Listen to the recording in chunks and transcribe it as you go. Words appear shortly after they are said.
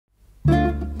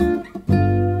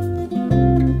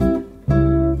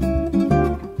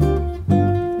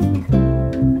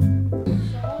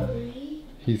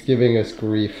giving us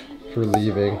grief for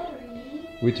leaving.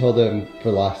 We told him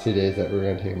for the last 2 days that we were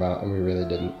going to take him out, and we really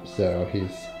didn't. So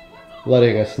he's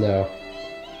letting us know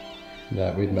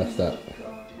that we'd messed up.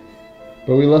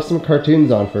 But we left some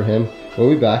cartoons on for him. We'll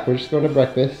be back. We're just going to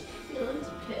breakfast.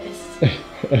 Pissed.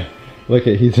 Look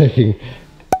at, he's making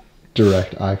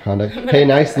direct eye contact. Hey,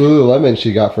 nice Lululemon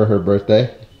she got for her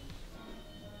birthday.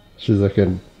 She's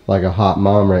looking like a hot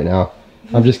mom right now.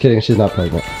 I'm just kidding, she's not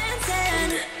pregnant.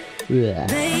 Yeah.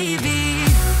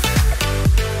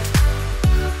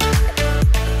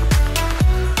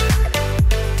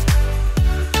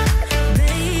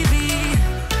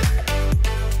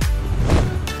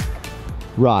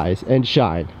 Rise and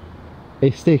shine.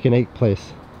 A steak and egg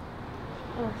place.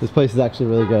 This place is actually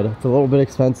really good. It's a little bit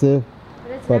expensive,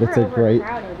 but it's a great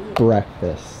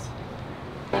breakfast.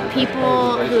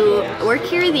 People who work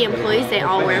here, the employees, they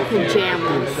all wear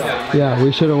pajamas. Yeah,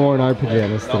 we should have worn our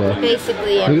pajamas today.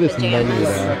 Basically in Look at pajamas. this menu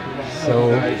there.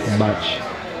 So much.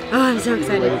 Oh, I'm so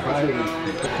excited.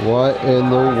 What in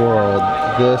the world?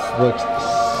 This looks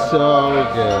so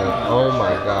good. Oh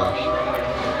my gosh.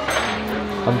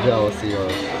 I'm jealous of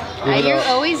yours. You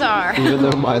always are. Even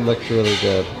though mine looks really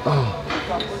good. Oh.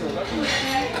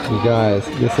 You guys,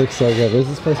 this looks so good. Where's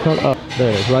this place called? Oh,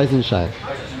 there it is. Rise and Shine.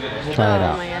 Try it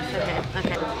out. Oh my gosh,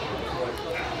 okay.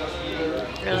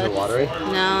 Is it watery?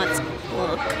 No, it's,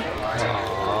 look.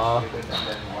 Aww.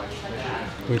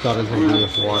 We thought it was going to be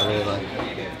this watery, like.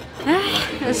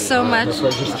 There's so much.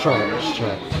 Just try it, just try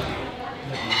it.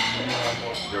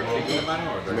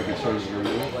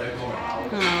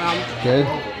 Good?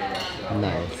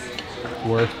 Nice.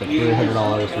 Worth the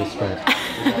 $300 we spent.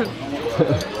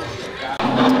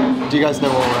 Do you guys know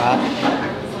where we're at?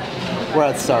 We're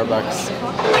at Starbucks.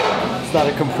 It's not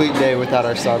a complete day without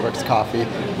our Starbucks coffee.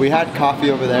 We had coffee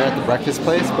over there at the breakfast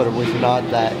place, but it was not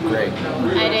that great.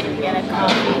 I didn't get a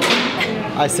coffee.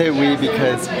 I say we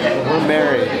because we're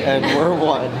married and we're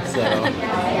one, so.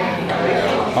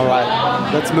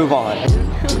 Alright, let's move on.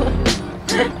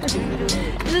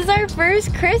 This is our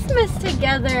first Christmas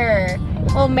together.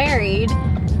 Well, married.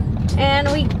 And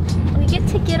we get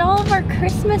to get all of our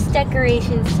Christmas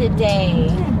decorations today.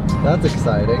 That's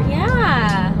exciting.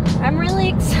 Yeah, I'm really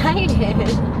excited.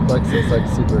 Lex is like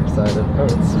super excited. Oh,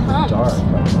 it's super dark.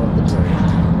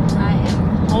 I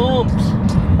am pumped.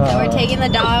 So we're taking the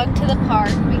dog to the park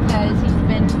because he's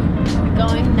been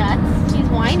going nuts. He's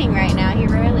whining right now. He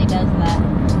rarely does that.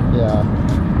 Yeah.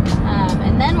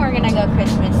 And then we're gonna go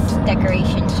Christmas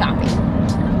decoration shopping.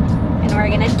 And we're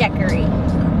gonna decorate.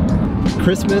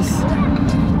 Christmas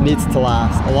needs to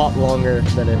last a lot longer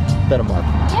than a month.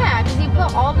 Yeah, because you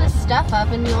put all this stuff up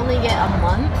and you only get a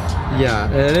month.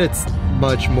 Yeah, and it's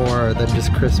much more than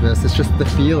just Christmas. It's just the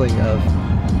feeling of,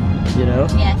 you know?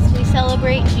 Yes, we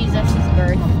celebrate Jesus'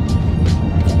 birth.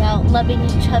 It's about loving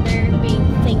each other, being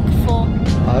thankful.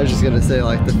 I was just gonna say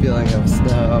like the feeling of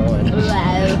snow and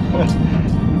Wow.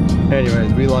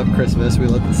 Anyways, we love Christmas. We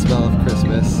love the smell of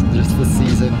Christmas, just the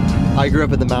season. I grew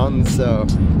up in the mountains, so,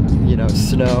 you know,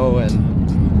 snow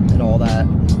and all that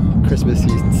Christmas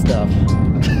season stuff.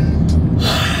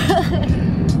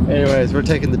 Anyways, we're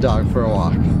taking the dog for a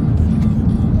walk.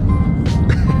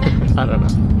 I don't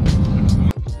know.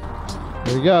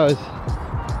 There he goes.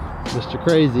 Mr.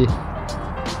 Crazy.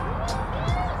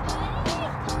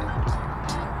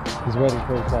 He's waiting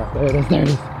for himself. There it is, there it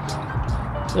is.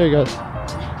 There he goes.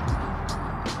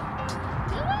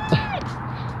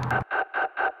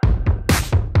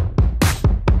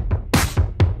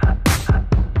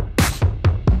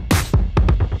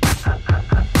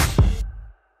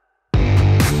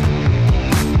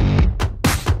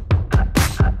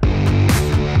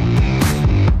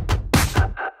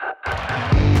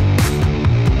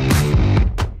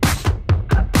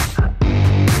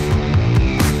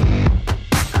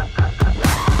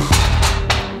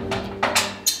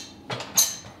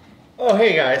 Oh,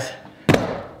 hey guys,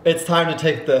 it's time to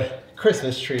take the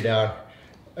Christmas tree down.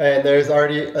 And there's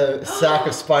already a sack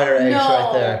of spider eggs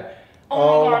right there.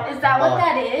 Oh my god, is that what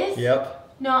that is?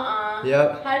 Yep. Nuh-uh.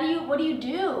 Yep. What do you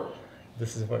do?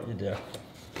 This is what you do.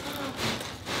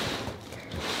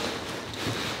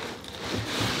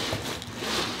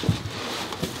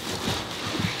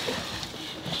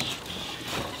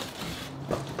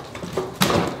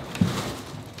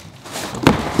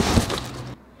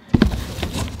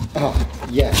 Oh,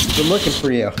 yes, been looking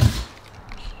for you.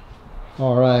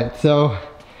 All right, so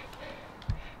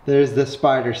there's the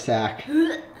spider sack.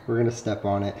 We're gonna step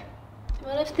on it.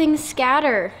 What if things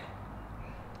scatter?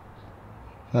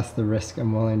 That's the risk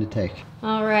I'm willing to take.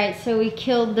 All right, so we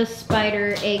killed the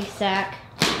spider egg sack,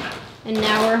 and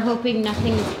now we're hoping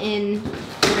nothing's in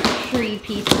our tree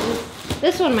pieces.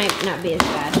 This one might not be as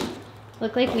bad.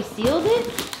 Look like we sealed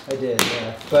it? I did,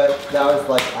 yeah. But that was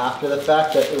like after the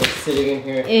fact that it was sitting in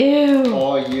here Ew.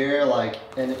 all year, like,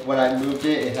 and when I moved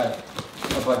it, it had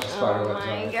a bunch of spider webs on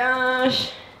it. Oh my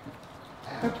gosh.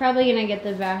 We're probably gonna get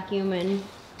the vacuum and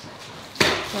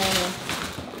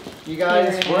you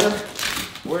guys,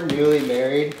 we're newly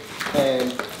married,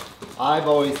 and I've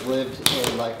always lived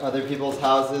in like other people's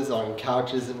houses on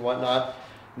couches and whatnot.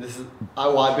 This is,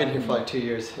 I've been here for like 2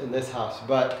 years in this house,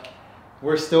 but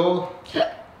we're still,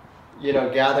 you know,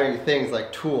 gathering things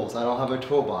like tools. I don't have a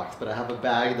toolbox, but I have a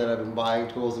bag that I've been buying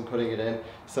tools and putting it in.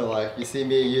 So like you see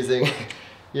me using,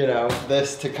 you know,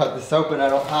 this to cut this open. I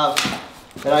don't have,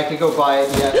 and I could go buy it,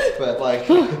 yes, but like.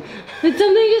 Did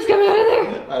something just come out of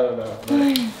there? I don't know.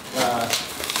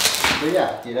 But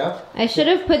yeah, you know. I should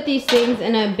have put these things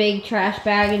in a big trash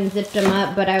bag and zipped them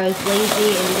up, but I was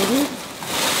lazy and didn't.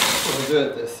 We'll do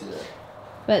it this year.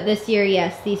 But this year,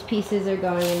 yes, these pieces are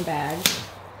going in bags.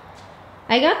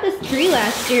 I got this tree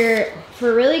last year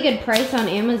for a really good price on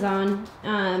Amazon.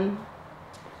 And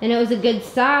it was a good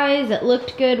size. It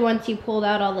looked good once you pulled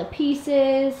out all the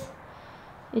pieces.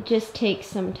 It just takes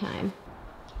some time.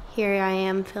 Here I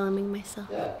am filming myself.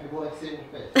 Yeah, people like seeing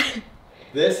your face.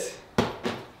 This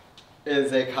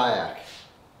is a kayak.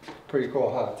 Pretty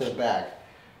cool, huh? It's in a bag.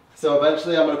 So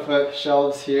eventually I'm gonna put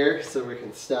shelves here so we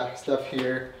can stack stuff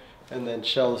here, and then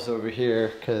shelves over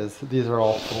here because these are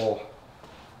all full.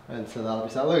 And so that'll be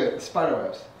sound. Look at the spider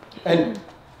webs. And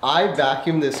I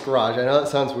vacuum this garage. I know that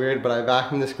sounds weird, but I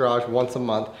vacuum this garage once a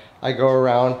month. I go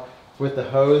around with the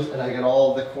hose and I get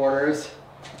all the corners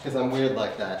because I'm weird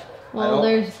like that. Well,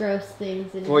 there's gross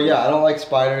things in Well, yeah, I don't like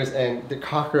spiders, and the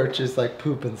cockroaches like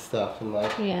poop and stuff, and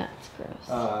like. Yeah, it's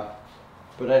gross.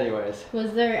 But anyways.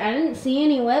 Was there? I didn't see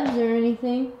any webs or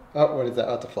anything. Oh, what is that?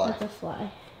 Oh, it's a fly. It's a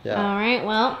fly. Yeah. All right.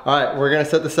 Well. All right, we're gonna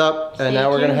set this up, and now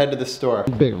we're gonna head to the store.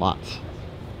 Big Lots.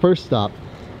 First stop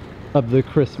of the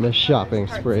Christmas shopping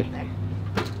spree.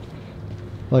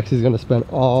 Lexi's gonna spend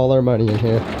all our money in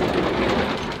here.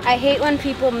 I hate when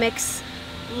people mix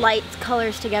light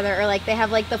colors together, or like they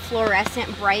have like the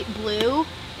fluorescent bright blue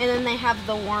and then they have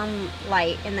the warm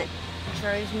light, and that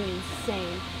drives me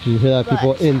insane. Did you hear that?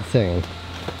 People insane.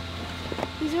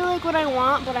 These are like what I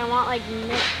want, but I want like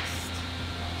mixed.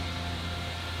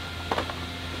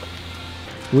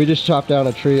 We just chopped down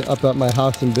a tree up at my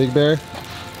house in Big Bear,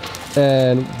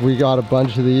 and we got a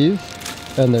bunch of these,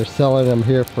 and they're selling them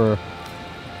here for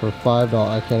 $5.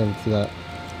 I can't even see that.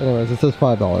 Anyways, it says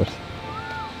 $5.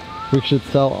 We should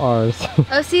sell ours.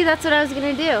 Oh, see, that's what I was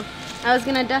gonna do. I was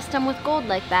gonna dust them with gold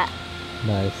like that.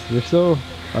 Nice. You're so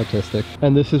artistic.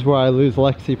 And this is where I lose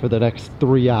Lexi for the next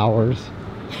 3 hours.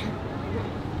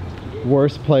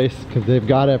 Worst place, because they've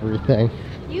got everything.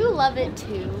 You love it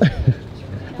too.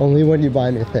 Only when you buy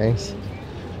me things,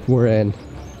 we're in.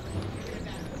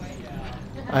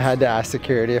 I had to ask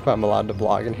security if I'm allowed to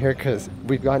vlog in here, because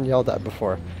we've gotten yelled at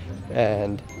before.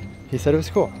 And he said it was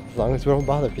cool, as long as we don't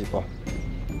bother people.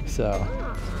 So,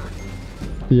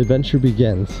 the adventure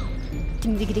begins.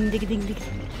 Ding, ding, ding, ding, ding, ding.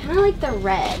 I kind of like the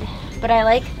red, but I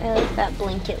like that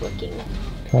blanket looking.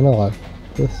 Kind of like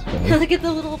this one. Look at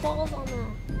the little balls on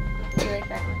that. I like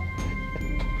that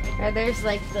one. Or there's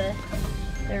like the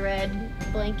red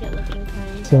blanket looking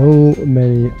kind. So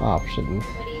many options.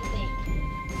 What do you think?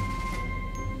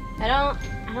 I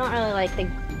don't really like the.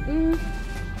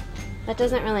 That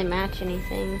doesn't really match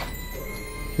anything.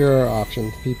 Here are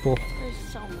options, people. There's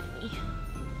so many.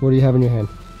 What do you have in your hand?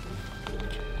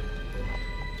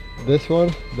 This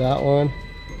one, that one,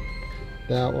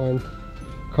 that one.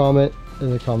 Comment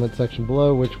in the comment section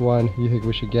below which one you think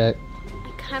we should get.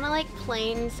 I kind of like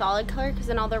plain solid color, because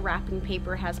then all the wrapping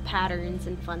paper has patterns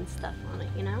and fun stuff on it,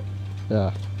 you know?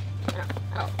 Yeah.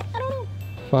 I don't know.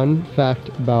 Fun fact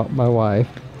about my wife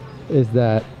is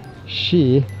that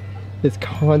she is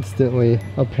constantly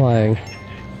applying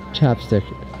chapstick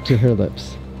to her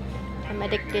lips. I'm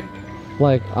addicted.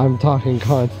 Like, I'm talking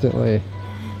constantly.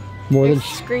 More They're than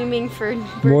screaming for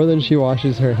more than she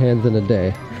washes her hands in a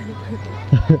day.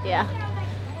 Yeah.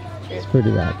 It's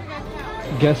pretty bad.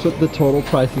 Guess what the total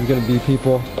price is going to be,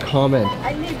 people? Comment.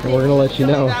 And we're going to let you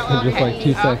know in just like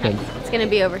 2 seconds. It's going to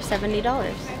be over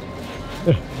 $70.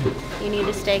 You need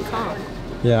to stay calm.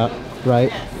 Yeah,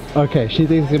 right? Okay, she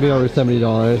thinks it's going to be over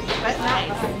 $70.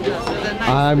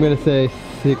 I'm going to say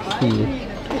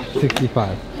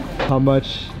 65. How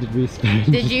much did we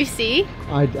spend? Did you see?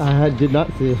 I did not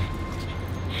see.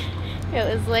 It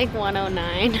was like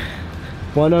 109.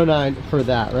 109 for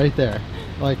that right there.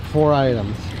 Like 4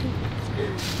 items.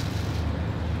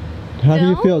 How do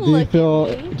you feel?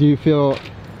 Do you feel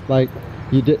like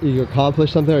You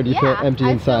accomplished something, or do you feel empty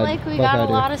inside? I feel like we got a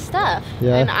lot of stuff.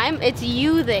 Yeah. And it's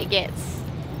you that gets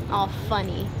all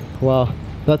funny. Well,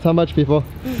 that's how much, people.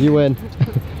 You win.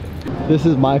 This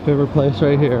is my favorite place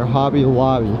right here, Hobby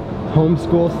Lobby,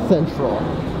 Homeschool Central.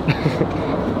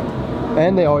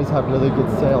 And they always have really good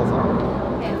sales on.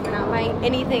 Okay, we're not buying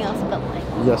anything else but lights.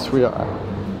 Yes, we are.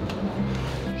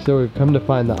 So we've come to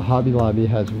find that Hobby Lobby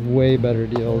has way better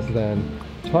deals than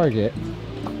Target.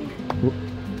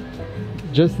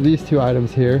 Just these two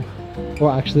items here,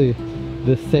 well actually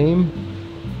the same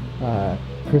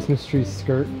Christmas tree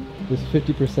skirt was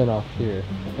 50% off here,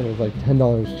 and it was like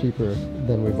 $10 cheaper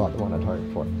than we bought the one at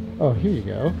Target for. Oh, here you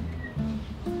go.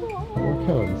 More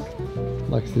cones.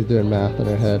 Lexi's doing math in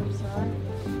her head.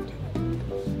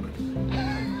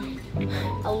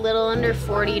 A little under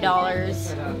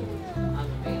 $40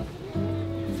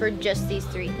 for just these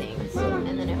 3 things,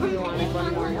 and then if we wanted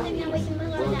one more.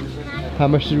 How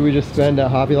much did we just spend at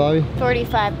Hobby Lobby?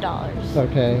 $45.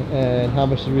 Okay, and how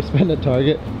much did we spend at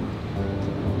Target?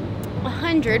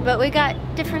 100, but we got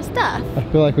different stuff. I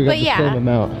feel like we got the same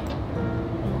amount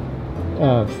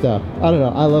of stuff. I don't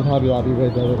know, I love Hobby Lobby way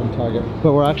better than Target,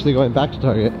 but we're actually going back to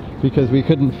Target because we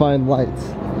couldn't find lights,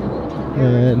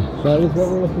 and that is what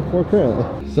we're looking for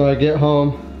currently. So I get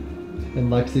home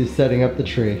and Lexi's setting up the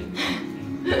tree.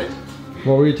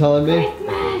 What were you telling me?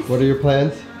 Christmas. What are your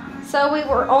plans? So we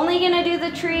were only gonna do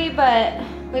the tree, but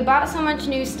we bought so much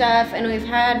new stuff and we've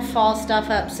had fall stuff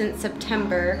up since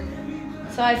September.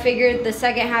 So I figured the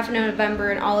second half of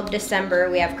November and all of December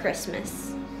we have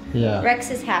Christmas. Yeah.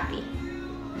 Rex is happy.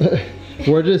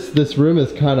 This room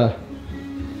is kind of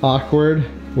awkward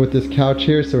with this couch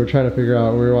here, so we're trying to figure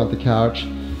out where we want the couch.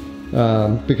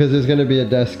 Because there's gonna be a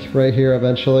desk right here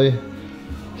eventually.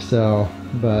 So,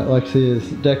 but Lexi is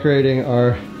decorating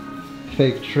our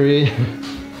fake tree.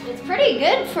 It's pretty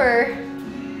good for,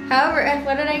 however,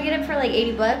 what did I get it for, like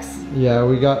 80 bucks? Yeah,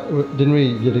 didn't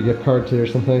we get a gift card too or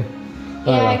something?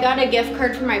 Yeah, I got a gift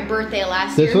card for my birthday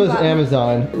last year. This was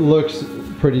Amazon. Looks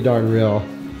pretty darn real.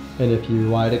 And if you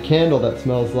light a candle that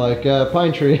smells like a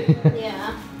pine tree.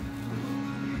 Yeah.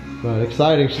 But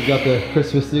exciting, she's got the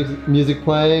Christmas music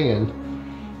playing and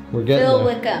we're getting Phil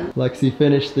there. Wickham. Lexi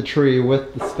finished the tree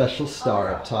with the special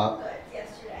star up top.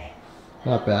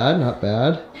 Not bad, not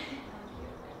bad.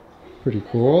 Pretty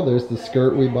cool. There's the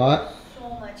skirt we bought.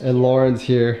 And Lauren's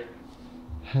here.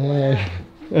 Hey.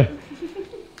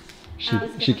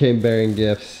 She came bearing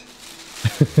gifts.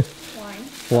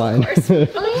 Wine.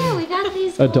 Oh yeah, we got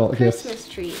these adult Christmas gifts.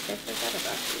 trees. I forgot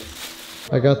about these.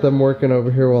 I got them working over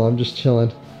here while I'm just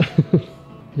chilling.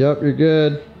 Yep, you're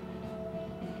good.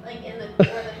 Like in the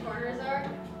where the corners are.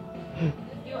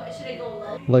 Should I go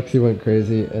low? Lexi went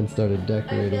crazy and started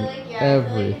decorating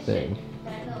everything.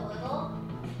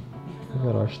 We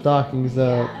got our stockings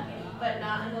up. But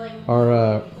not like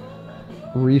Our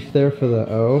reef there for the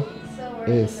O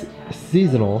is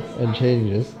seasonal and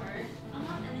changes.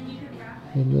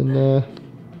 And then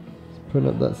putting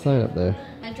up that sign up there.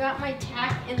 I dropped my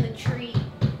tack in the tree.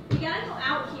 We gotta go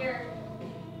out here.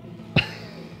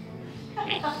 I'm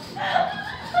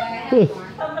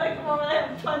gonna come over there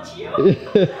and punch you.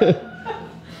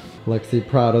 Lexi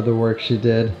proud of the work she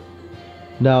did.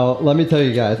 Now, let me tell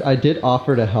you guys, I did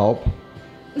offer to help,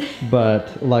 but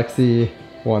Lexi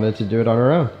wanted to do it on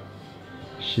her own.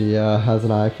 She has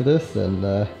an eye for this, and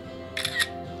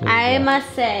I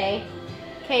must say,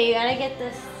 okay, you gotta get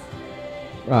this.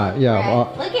 Yeah. Right.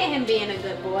 Well, look at him being a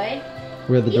good boy.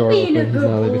 we had the door being open. a He's not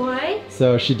good leaving. boy.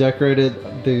 So she decorated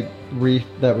the wreath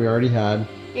that we already had.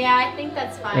 Yeah, I think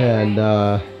that's fine. And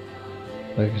right?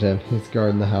 look at him, he's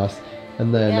guarding the house.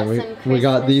 And then got we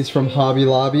got these from Hobby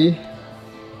Lobby.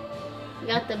 We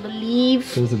got the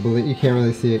Believe. There's a Believe. You can't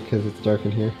really see it because it's dark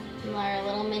in here. Our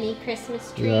little mini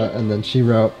Christmas tree. Yeah, and then she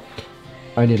wrote,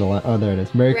 I need a lamp. Oh, there it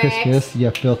is. Merry Rex. Christmas,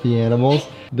 you filthy animals.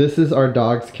 This is our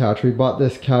dog's couch. We bought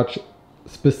this couch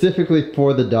specifically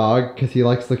for the dog because he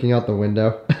likes looking out the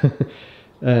window.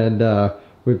 And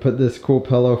we put this cool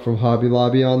pillow from Hobby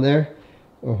Lobby on there.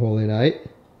 A Holy Night.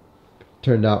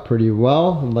 Turned out pretty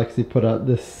well. And Lexi put out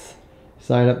this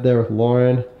sign up there with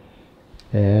Lauren.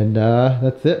 And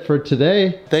that's it for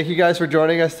today. Thank you guys for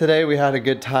joining us today. We had a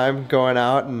good time going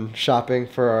out and shopping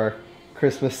for our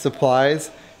Christmas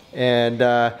supplies. And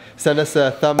send us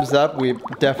a thumbs up. We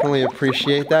definitely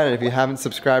appreciate that. And if you haven't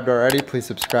subscribed already, please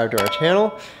subscribe to our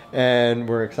channel. And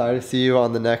we're excited to see you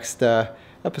on the next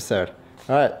episode.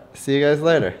 All right, see you guys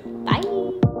later. Bye.